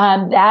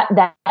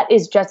 That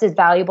is just as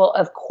valuable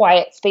of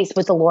quiet space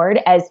with the Lord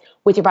as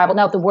with your Bible.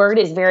 Now the word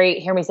is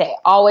hear me say,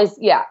 always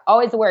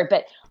the word,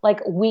 but like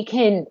we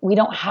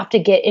don't have to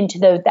get into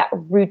that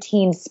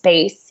routine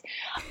space.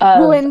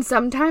 And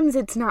sometimes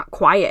it's not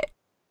quiet.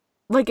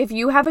 Like, if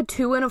you have a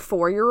 2 and a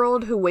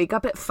 4-year-old who wake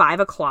up at 5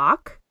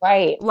 o'clock,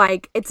 right?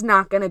 Like, it's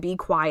not going to be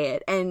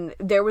quiet. And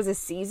there was a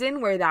season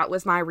where that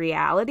was my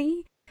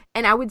reality.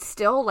 And I would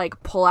still,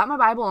 like, pull out my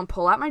Bible and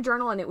pull out my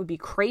journal, and it would be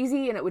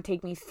crazy, and it would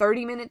take me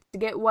 30 minutes to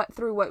get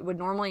through what would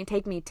normally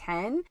take me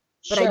 10.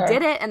 But I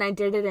did it, and I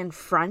did it in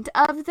front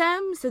of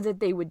them so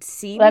that they would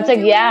see me. That's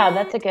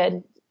a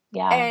good.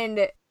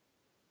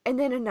 And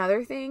then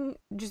another thing,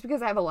 just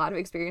because I have a lot of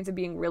experience of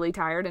being really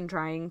tired and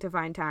trying to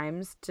find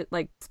times to,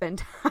 like, spend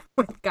time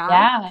with God.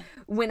 Yeah.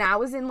 When I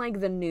was in, like,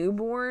 the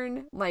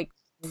newborn, like,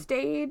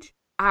 stage,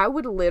 I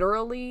would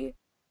literally,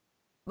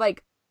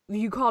 like,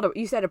 you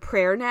said a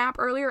prayer nap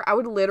earlier. I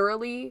would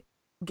literally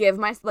give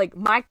my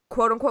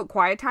quote-unquote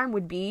quiet time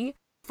would be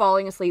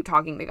falling asleep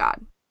talking to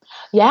God.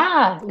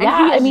 Yeah.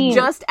 And he is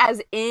just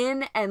as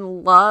in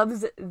and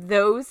loves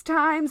those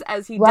times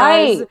as he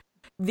does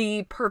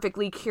the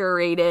perfectly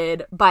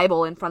curated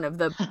Bible in front of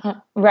the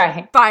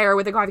fire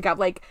with a coffee cup.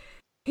 Like,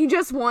 he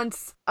just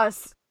wants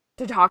us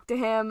to talk to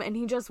him, and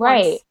he just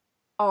wants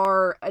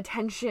our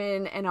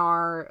attention and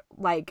our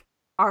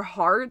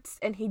hearts,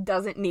 and he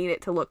doesn't need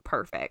it to look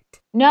perfect.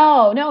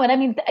 No. And I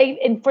mean,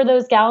 and for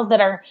those gals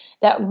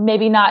that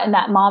maybe not in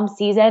that mom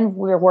season,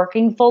 we're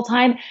working full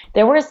time.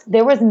 There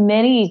was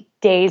many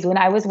days when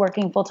I was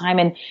working full time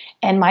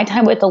and my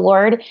time with the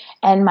Lord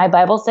and my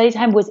Bible study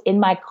time was in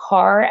my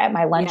car at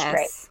my lunch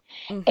break.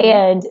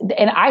 Mm-hmm.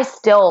 And I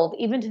still,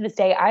 even to this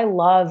day, I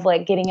love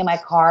like getting in my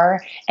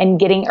car and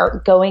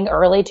going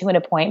early to an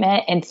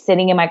appointment and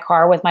sitting in my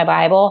car with my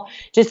Bible,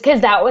 just because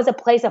that was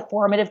a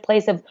formative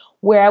place of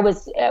where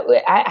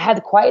I had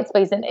the quiet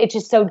space, and it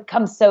just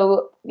comes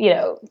so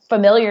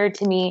familiar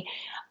to me.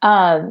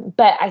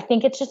 But I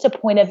think it's just a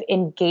point of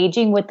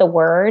engaging with the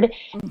word,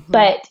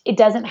 but it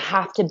doesn't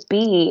have to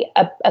be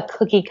a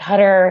cookie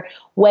cutter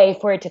way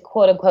for it to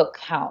quote unquote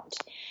count.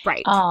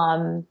 Right.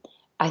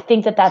 I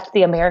think that's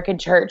the American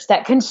church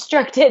that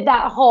constructed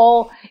that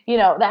whole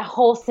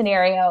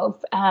scenario.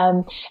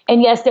 And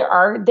yes,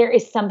 there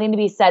is something to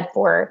be said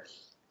for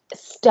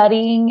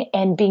studying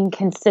and being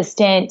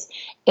consistent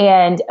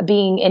and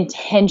being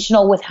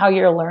intentional with how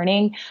you're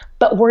learning,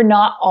 but we're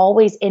not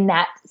always in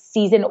that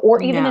season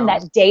or even in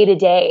that day to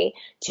day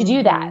to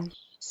do that.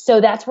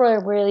 So that's where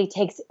it really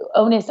takes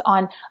onus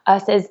on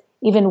us as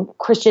even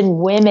Christian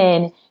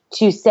women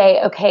to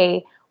say,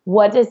 okay,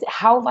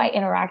 how have I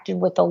interacted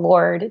with the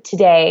Lord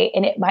today?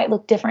 And it might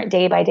look different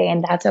day by day,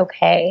 and that's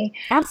okay.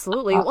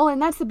 Absolutely. Well,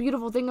 and that's the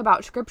beautiful thing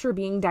about scripture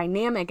being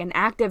dynamic and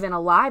active and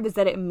alive, is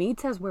that it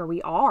meets us where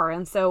we are.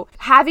 And so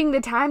having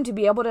the time to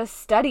be able to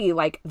study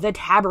like the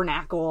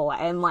tabernacle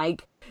and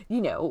like,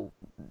 you know,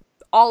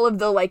 all of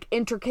the like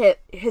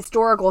intricate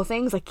historical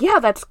things, like, yeah,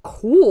 that's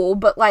cool,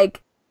 but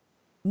like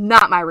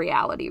not my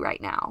reality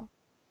right now.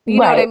 You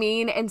know what I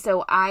mean? And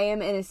so I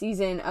am in a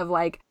season of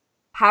like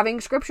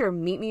having scripture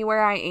meet me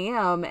where I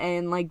am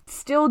and like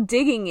still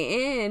digging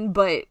in,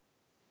 but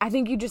I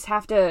think you just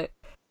have to,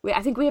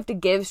 I think we have to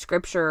give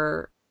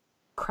scripture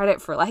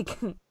credit for like,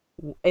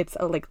 it's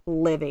a like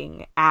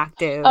living,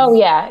 active,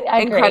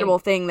 incredible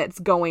thing that's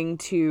it's going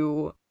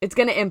to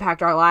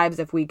impact our lives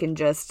if we can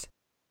just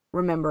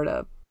remember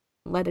to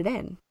let it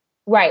in.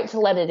 Right. To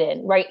let it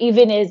in. Right.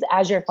 Even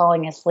as you're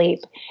falling asleep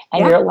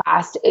and your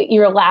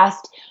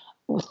last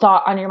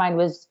thought on your mind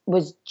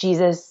was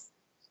Jesus,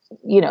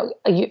 you know,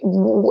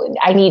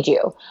 I need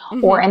you.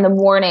 Or in the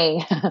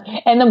morning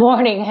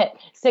at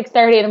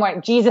 6:30 in the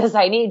morning, Jesus,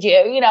 I need you,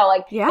 you know,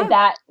 like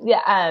that.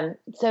 Yeah.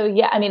 So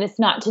yeah, I mean, it's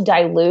not to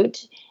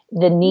dilute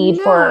the need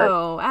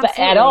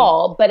at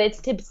all, but it's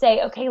to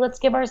say, okay, let's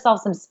give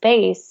ourselves some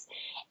space.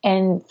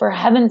 And for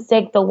heaven's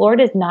sake, the Lord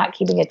is not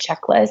keeping a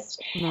checklist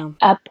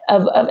up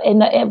of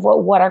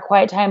what our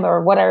quiet time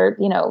or what our,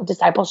 you know,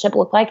 discipleship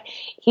look like.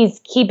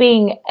 He's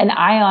keeping an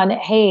eye on,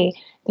 hey,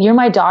 you're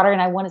my daughter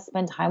and I want to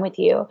spend time with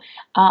you.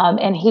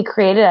 And he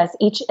created us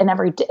each and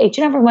every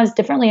one is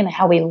differently in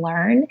how we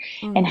learn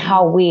and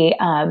how we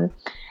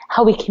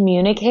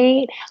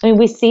communicate. I mean,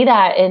 we see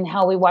that in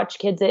how we watch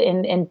kids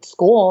in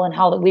school and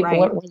how we're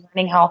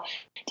learning how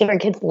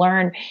different kids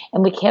learn,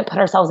 and we can't put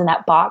ourselves in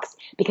that box,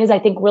 because I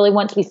think really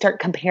once we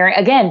start comparing,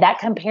 again, that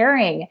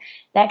comparing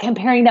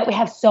that we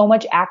have so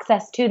much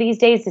access to these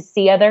days to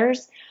see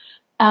others,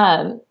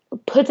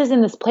 puts us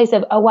in this place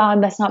of, oh, wow, I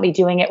must not be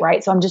doing it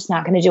right, so I'm just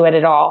not going to do it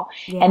at all.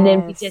 Yes. And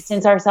then we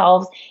distance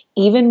ourselves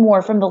even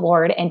more from the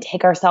Lord and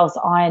take ourselves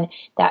on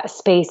that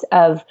space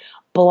of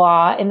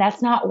blah. And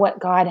that's not what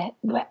God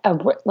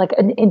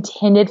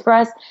intended for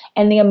us.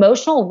 And the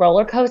emotional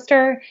roller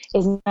coaster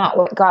is not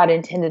what God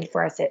intended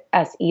for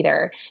us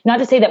either. Not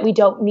to say that we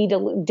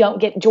don't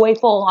get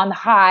joyful on the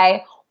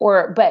high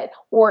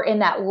or in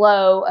that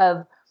low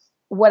of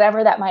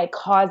whatever that might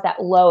cause,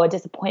 that low, a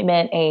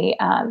disappointment,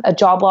 a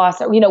job loss,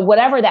 or, you know,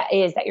 whatever that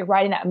is that you're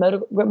riding that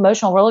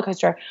emotional roller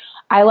coaster.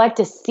 I like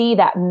to see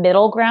that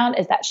middle ground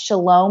as that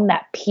shalom,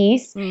 that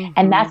peace.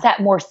 And that's that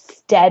more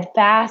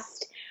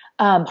steadfast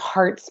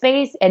heart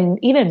space and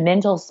even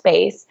mental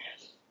space,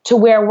 to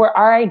where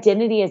our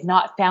identity is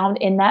not found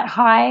in that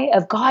high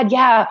of God.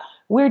 Yeah,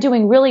 we're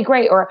doing really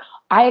great, or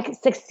I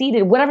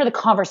succeeded, whatever the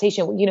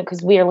conversation, you know,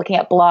 because we are looking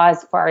at blah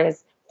as far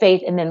as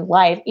faith and then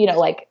life, you know,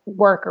 like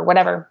work or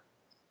whatever.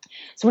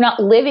 So we're not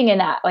living in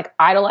that, like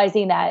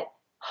idolizing that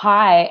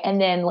high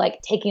and then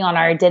like taking on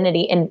our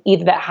identity in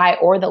either that high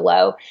or the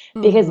low,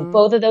 because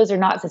both of those are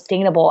not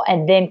sustainable,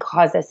 and then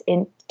cause us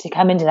to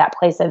come into that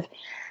place of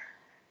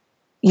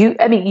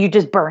you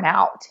just burn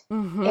out,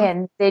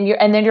 and then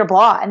you're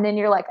blah, and then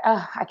you're like,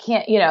 oh, I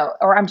can't, you know,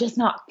 or I'm just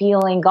not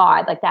feeling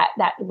God. Like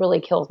that really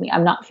kills me.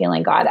 I'm not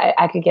feeling God.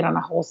 I could get on a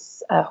whole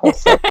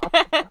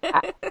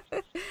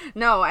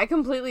No, I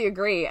completely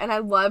agree. And I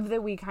love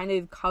that we kind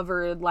of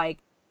covered like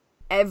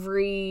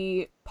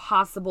every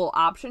possible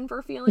option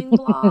for feeling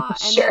blah.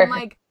 And then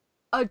like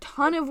a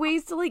ton of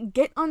ways to like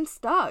get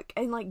unstuck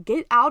and like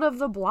get out of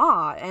the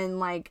blah. And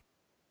like,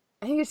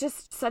 I think it's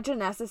just such a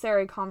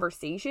necessary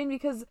conversation,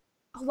 because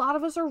a lot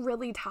of us are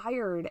really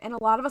tired and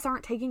a lot of us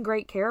aren't taking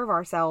great care of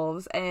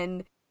ourselves.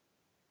 And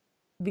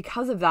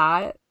because of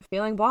that,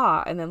 feeling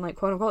blah, and then like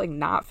quote unquote, like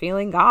not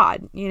feeling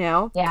God, you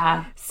know?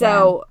 Yeah.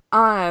 So,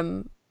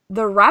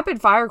 the rapid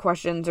fire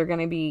questions are going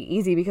to be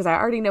easy because I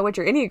already know what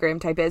your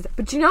Enneagram type is.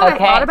 But you know what I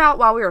thought about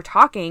while we were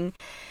talking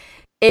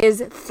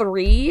is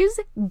 3s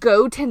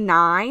go to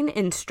 9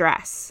 in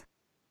stress.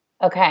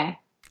 Okay.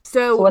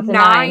 So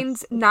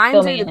nines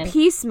are the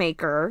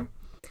peacemaker,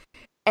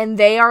 and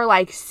they are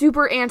like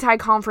super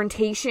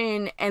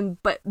anti-confrontation,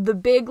 but the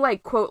big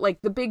like quote,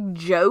 like the big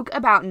joke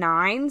about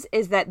 9s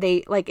is that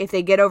they like, if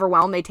they get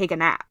overwhelmed, they take a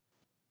nap.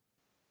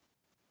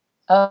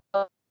 Oh,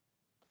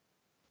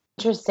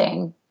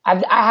 interesting. I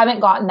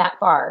haven't gotten that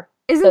far.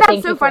 Isn't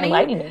that so funny?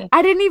 I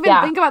didn't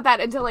even think about that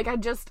until like I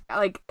just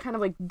like kind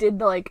of like did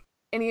the like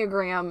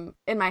Enneagram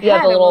in my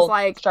head. The it was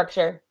like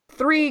structure.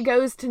 3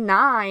 goes to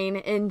 9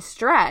 in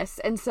stress,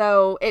 and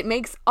so it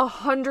makes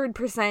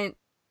 100%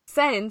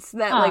 sense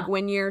that like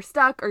when you're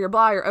stuck or you're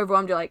blah, you're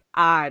overwhelmed, you're like,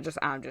 I'm just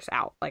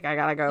out. Like I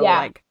gotta go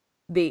like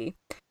be.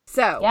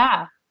 So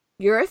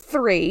you're a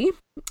 3.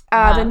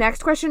 The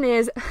next question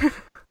is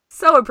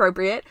so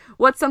appropriate.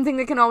 What's something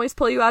that can always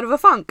pull you out of a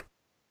funk?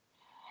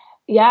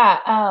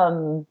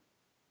 Yeah.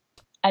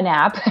 A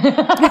nap. Like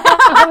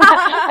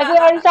we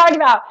already talked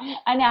about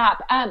a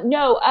nap.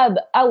 No,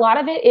 a lot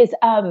of it is,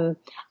 I'm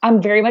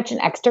very much an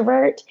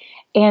extrovert.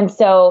 And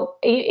so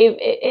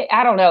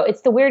I don't know.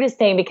 It's the weirdest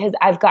thing because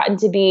I've gotten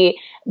to be,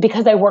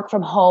 because I work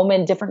from home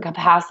in different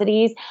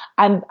capacities.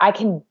 I'm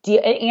an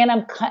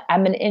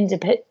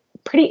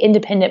pretty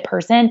independent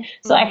person.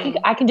 So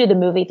I can do the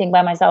movie thing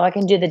by myself. I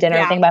can do the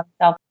dinner thing by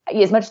myself.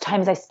 As much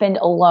time as I spend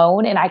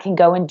alone, and I can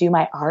go and do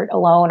my art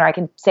alone, or I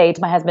can say to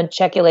my husband,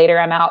 check you later.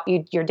 I'm out.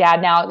 Your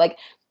dad now, like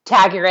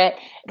tag you're it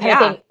kind of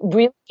thing.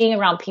 Really being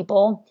around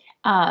people,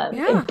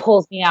 it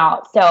pulls me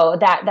out. So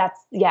that's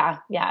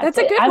That's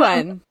a good one.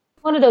 I'm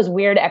one of those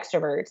weird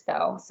extroverts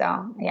though.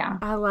 So yeah.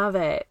 I love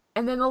it.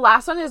 And then the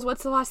last one is,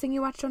 what's the last thing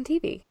you watched on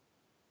TV?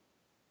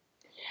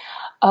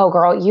 Oh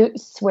girl, you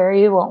swear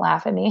you won't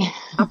laugh at me.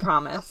 I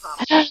promise.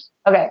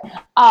 Okay.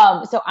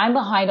 So I'm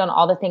behind on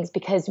all the things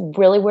because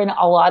really when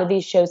a lot of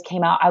these shows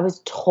came out, I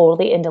was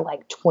totally into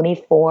like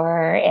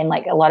 24 and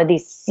like a lot of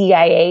these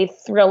CIA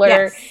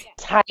thriller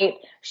type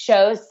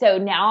shows. So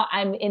now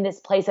I'm in this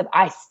place of,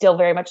 I still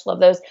very much love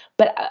those.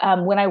 But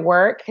when I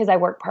work, because I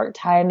work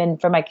part-time and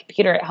from my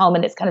computer at home,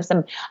 and it's kind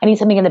of I need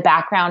something in the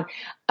background.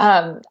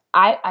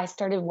 I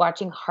started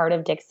watching Heart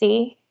of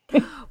Dixie.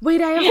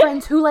 Wait, I have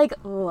friends who like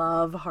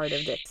love Heart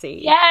of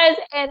Dixie. Yes.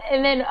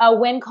 And then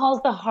When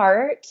Calls the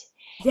Heart.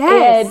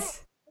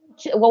 Yes.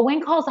 Well, When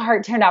Calls the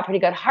Heart turned out pretty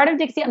good. Heart of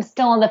Dixie, I'm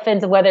still on the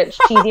fence of whether it's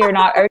cheesy or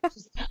not.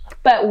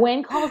 But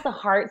When Calls the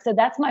Heart, so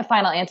that's my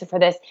final answer for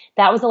this.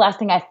 That was the last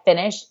thing I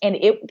finished, and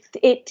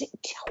it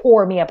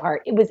tore me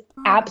apart. It was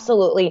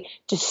absolutely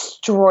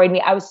destroyed me.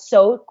 I was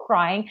so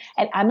crying,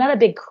 and I'm not a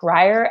big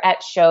crier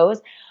at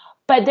shows,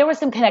 but there was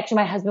some connection.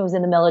 My husband was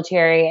in the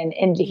military,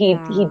 and he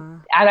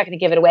I'm not going to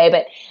give it away,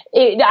 but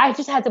I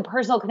just had some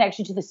personal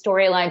connection to the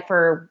storyline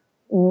for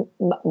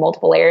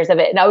multiple layers of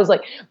it. And I was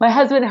like, my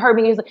husband heard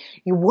me. He was like,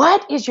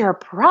 what is your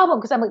problem?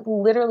 Because I'm like,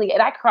 literally,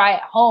 and I cry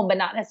at home, but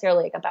not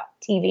necessarily like about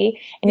TV.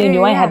 And he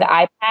knew I had the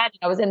iPad and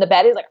I was in the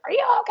bed. He's like, are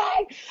you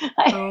okay?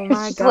 Oh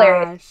my gosh.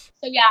 Hilarious.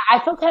 So yeah, I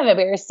feel kind of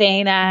embarrassed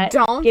saying that.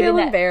 Don't feel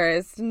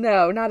embarrassed.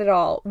 No, not at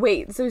all.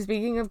 Wait, so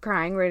speaking of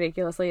crying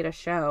ridiculously at a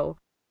show,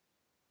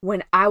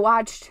 when I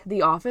watched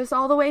The Office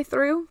all the way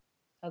through,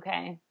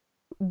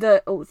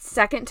 the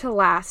second to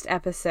last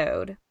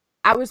episode,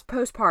 I was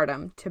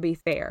postpartum, to be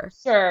fair.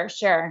 Sure.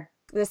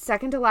 The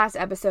second to last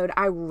episode,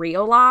 I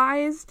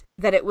realized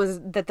that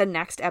the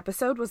next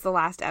episode was the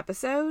last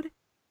episode,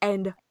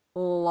 and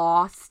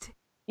lost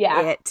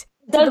it.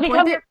 Those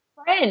become your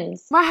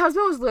friends. My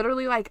husband was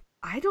literally like,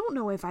 I don't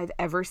know if I've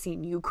ever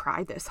seen you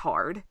cry this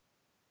hard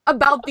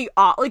about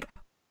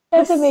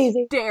that's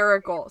amazing.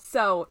 Hysterical.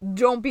 So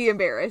don't be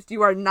embarrassed.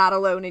 You are not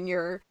alone in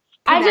your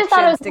I just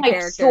thought it was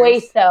like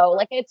choice though.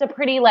 Like it's a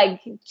pretty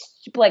like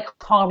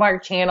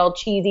Hallmark Channel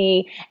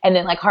cheesy, and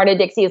then like Heart of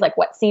Dixie is like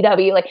what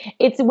CW. Like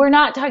we're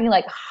not talking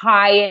like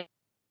high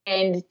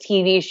end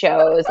TV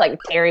shows like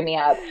tearing me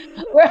up.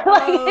 We're like,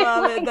 I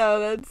love it though.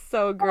 That's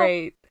so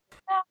great.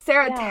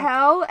 Sarah,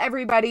 tell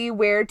everybody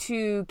where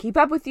to keep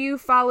up with you,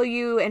 follow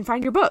you, and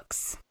find your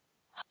books.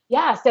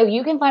 Yeah, so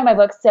you can find my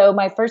books. So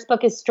my first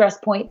book is Stress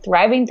Point,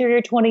 Thriving Through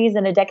Your 20s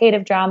in a Decade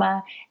of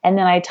Drama. And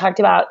then I talked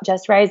about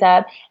Just Rise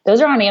Up.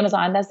 Those are on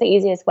Amazon. That's the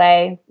easiest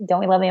way. Don't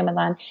we love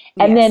Amazon?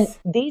 And then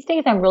these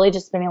days, I'm really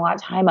just spending a lot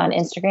of time on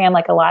Instagram,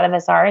 like a lot of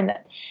us are. And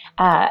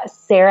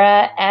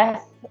Sarah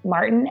F.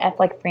 Martin, F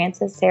like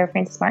Francis, Sarah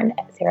Francis Martin,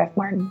 Sarah F.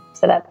 Martin.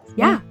 So that's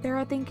me.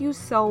 Sarah, thank you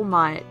so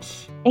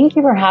much. Thank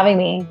you for having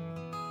me.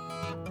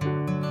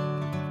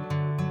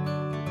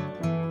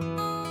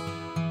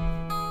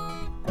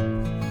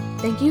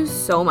 Thank you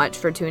so much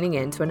for tuning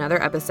in to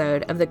another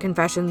episode of the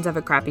Confessions of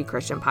a Crappy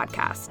Christian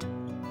podcast.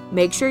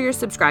 Make sure you're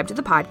subscribed to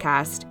the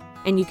podcast,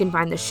 and you can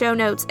find the show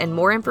notes and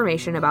more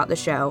information about the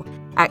show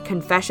at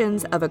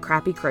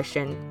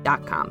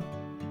confessionsofacrappychristian.com.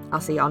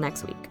 I'll see y'all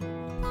next week.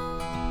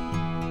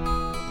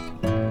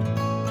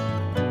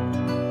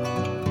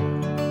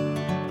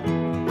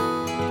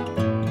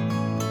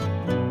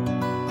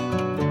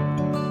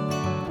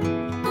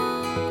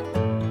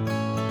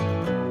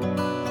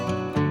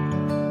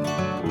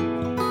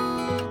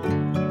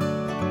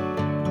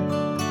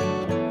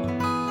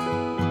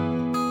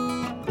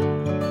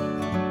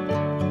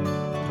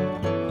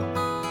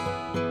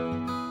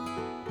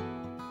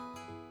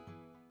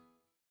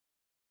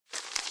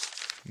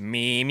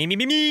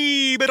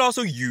 Me, but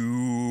also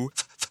you.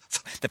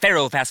 The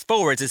Pharaoh fast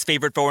forwards his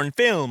favorite foreign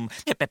film,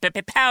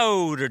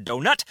 Powder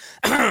Donut.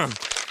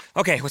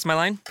 Okay, what's my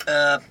line?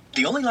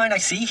 The only line I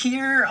see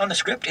here on the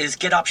script is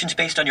get options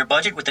based on your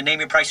budget with the Name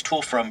Your Price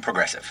tool from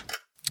Progressive.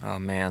 Oh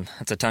man,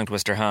 that's a tongue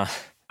twister, huh?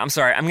 I'm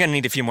sorry, I'm gonna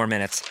need a few more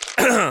minutes.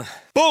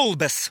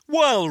 Bulbous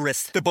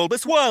Walrus, the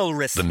Bulbous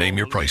Walrus. The Name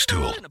Your Price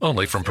tool,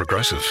 only from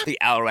Progressive. The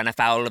owl ran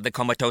afoul of the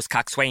comatose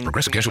coxswain.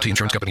 Progressive Casualty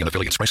Insurance Company and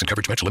affiliates. Price and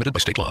coverage match limited by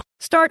state law.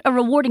 Start a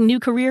rewarding new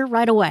career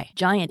right away.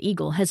 Giant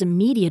Eagle has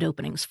immediate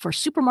openings for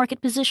supermarket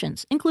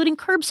positions, including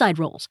curbside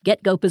roles,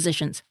 get-go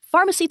positions,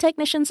 pharmacy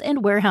technicians,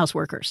 and warehouse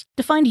workers.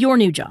 To find your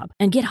new job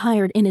and get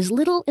hired in as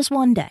little as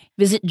one day,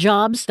 visit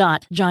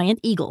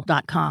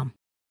jobs.gianteagle.com.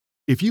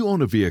 If you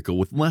own a vehicle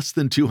with less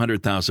than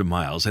 200,000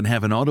 miles and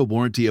have an auto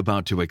warranty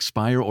about to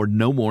expire or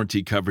no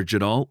warranty coverage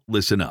at all,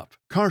 listen up.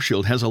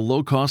 CarShield has a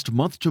low-cost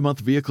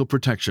month-to-month vehicle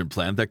protection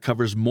plan that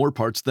covers more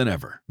parts than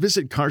ever.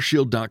 Visit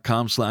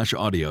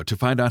carshield.com/audio to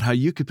find out how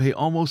you could pay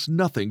almost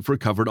nothing for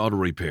covered auto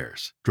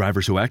repairs.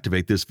 Drivers who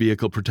activate this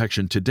vehicle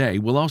protection today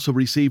will also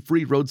receive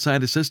free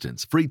roadside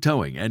assistance, free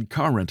towing, and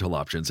car rental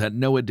options at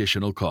no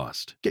additional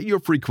cost. Get your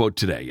free quote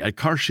today at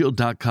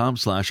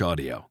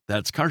carshield.com/audio.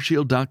 That's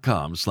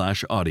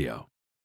carshield.com/audio.